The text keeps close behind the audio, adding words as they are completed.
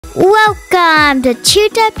Welcome to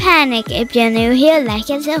Tutor Panic. If you're new here, like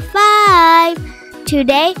and subscribe.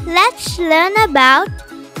 Today, let's learn about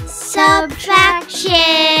subtraction.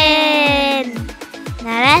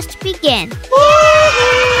 Now let's begin.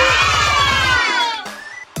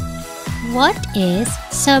 What is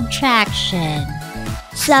subtraction?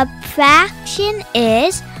 Subtraction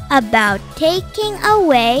is about taking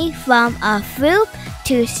away from a fruit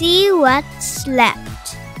to see what's left.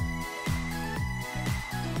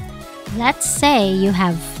 Let's say you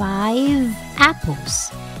have 5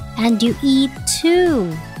 apples and you eat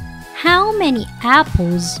 2. How many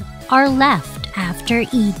apples are left after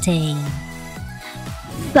eating?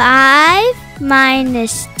 5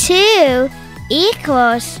 minus 2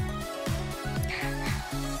 equals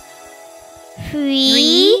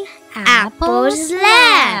 3 apples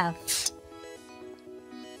left.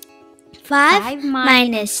 5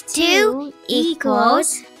 minus 2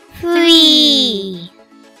 equals 3.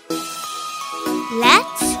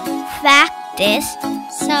 Let's practice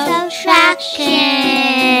subtraction.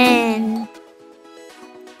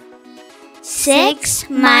 6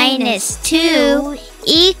 minus 2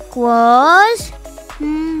 equals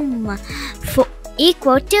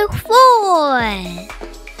equal to 4.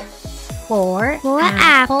 4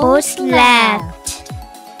 apples left.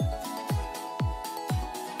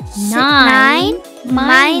 9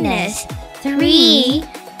 minus 3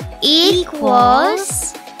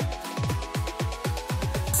 equals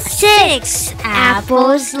 6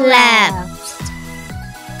 apples left.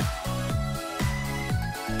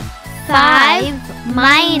 5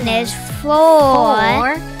 minus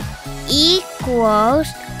 4 equals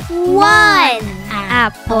 1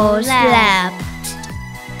 apples left.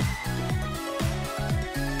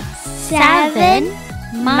 7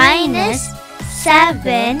 minus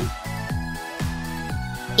 7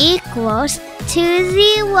 equals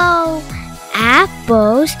 0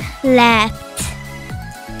 apples left.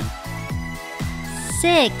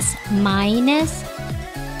 6 minus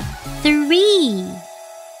 3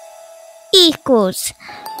 equals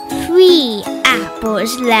 3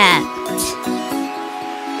 apples left.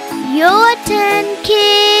 Your turn,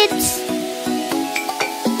 kids.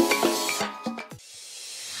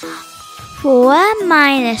 4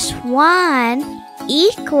 minus 1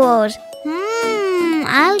 equals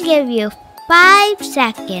I'll give you 5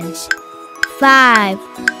 seconds. 5,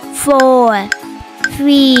 4,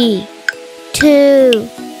 3, 2,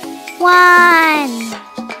 1.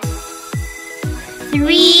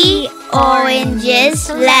 3 oranges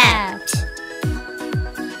left.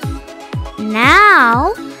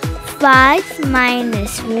 Now 5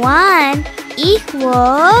 minus 1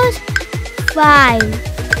 equals 5,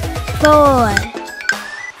 4,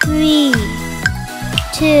 3,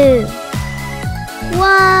 2,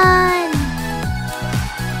 1.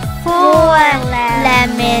 4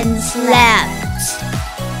 lemons left.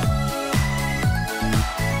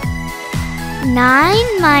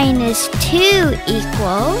 9 minus 2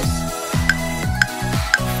 equals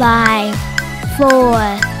 5,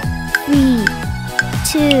 4, 3,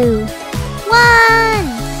 2, 1.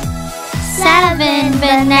 7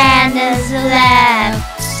 bananas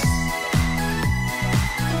left.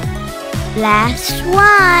 Last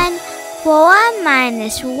one. 4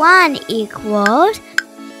 minus 1 equals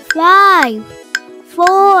 5,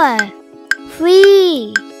 4,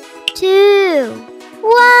 3, 2,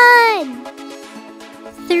 1.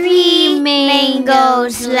 3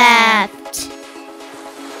 mangoes left.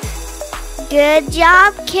 Good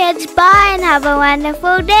job, kids. Bye and have a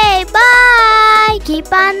wonderful day. Bye.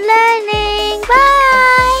 Keep on learning.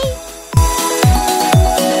 Bye.